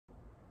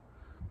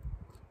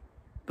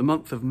The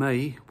month of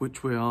May,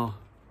 which we are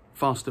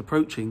fast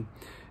approaching,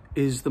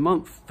 is the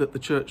month that the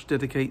Church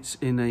dedicates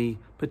in a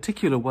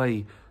particular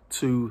way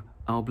to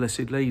Our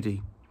Blessed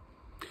Lady.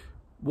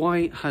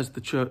 Why has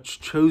the Church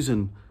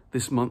chosen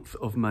this month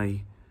of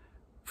May?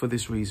 For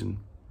this reason.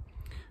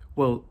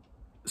 Well,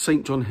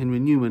 St. John Henry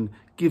Newman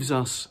gives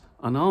us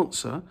an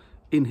answer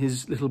in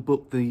his little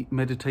book, The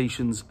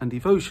Meditations and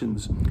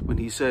Devotions, when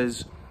he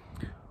says,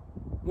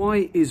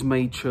 "Why is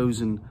May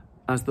chosen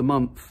as the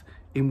month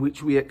in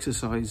which we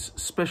exercise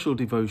special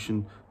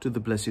devotion to the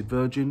Blessed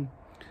Virgin?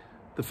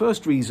 The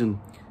first reason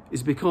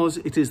is because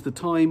it is the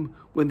time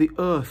when the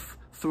earth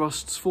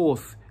thrusts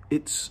forth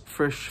its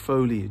fresh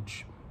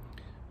foliage.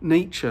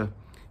 Nature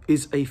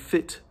is a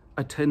fit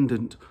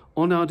attendant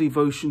on our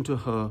devotion to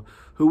her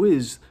who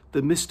is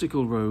the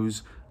mystical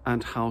rose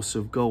and house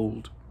of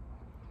gold.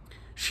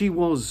 She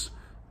was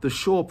the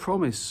sure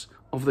promise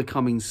of the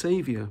coming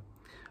Saviour,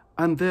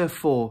 and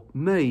therefore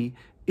May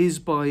is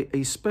by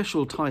a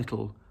special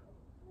title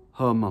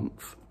her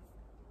month."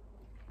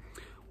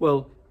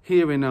 Well,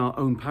 here in our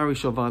own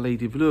parish of Our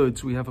Lady of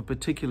Lourdes, we have a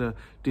particular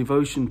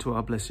devotion to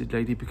Our Blessed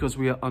Lady because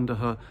we are under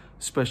her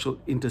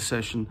special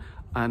intercession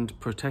and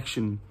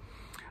protection.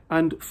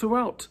 And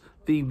throughout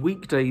the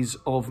weekdays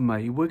of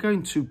May, we're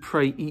going to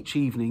pray each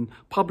evening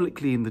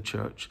publicly in the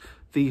church,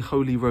 the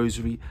Holy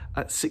Rosary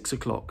at 6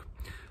 o'clock.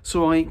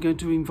 So I'm going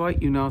to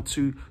invite you now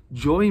to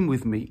join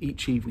with me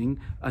each evening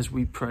as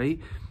we pray.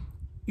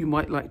 You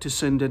might like to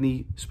send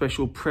any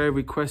special prayer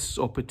requests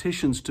or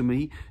petitions to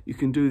me. You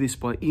can do this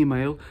by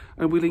email,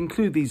 and we'll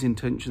include these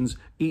intentions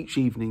each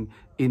evening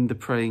in the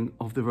praying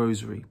of the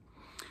Rosary.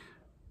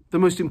 The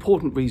most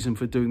important reason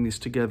for doing this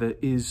together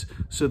is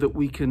so that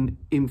we can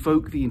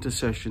invoke the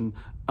intercession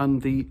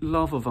and the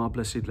love of Our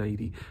Blessed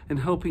Lady in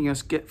helping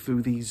us get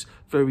through these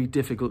very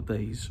difficult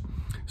days.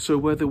 So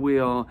whether we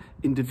are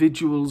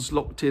individuals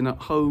locked in at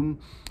home,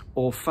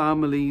 or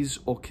families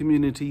or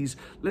communities,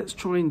 let's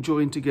try and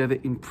join together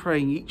in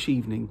praying each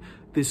evening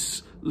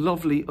this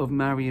lovely of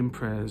Marian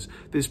prayers,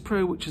 this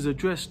prayer which is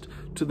addressed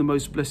to the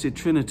Most Blessed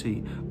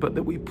Trinity, but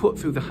that we put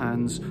through the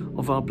hands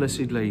of Our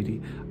Blessed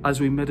Lady as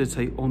we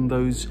meditate on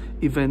those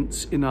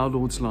events in our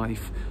Lord's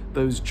life,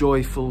 those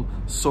joyful,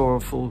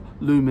 sorrowful,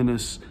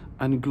 luminous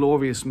and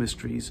glorious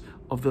mysteries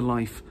of the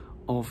life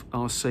of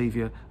our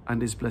Saviour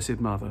and His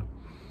Blessed Mother.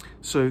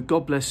 So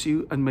God bless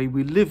you, and may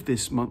we live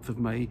this month of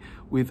May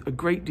with a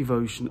great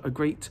devotion, a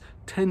great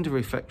tender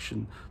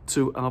affection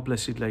to Our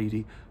Blessed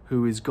Lady,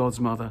 who is God's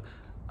mother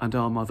and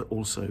our mother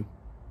also.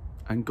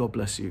 And God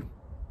bless you.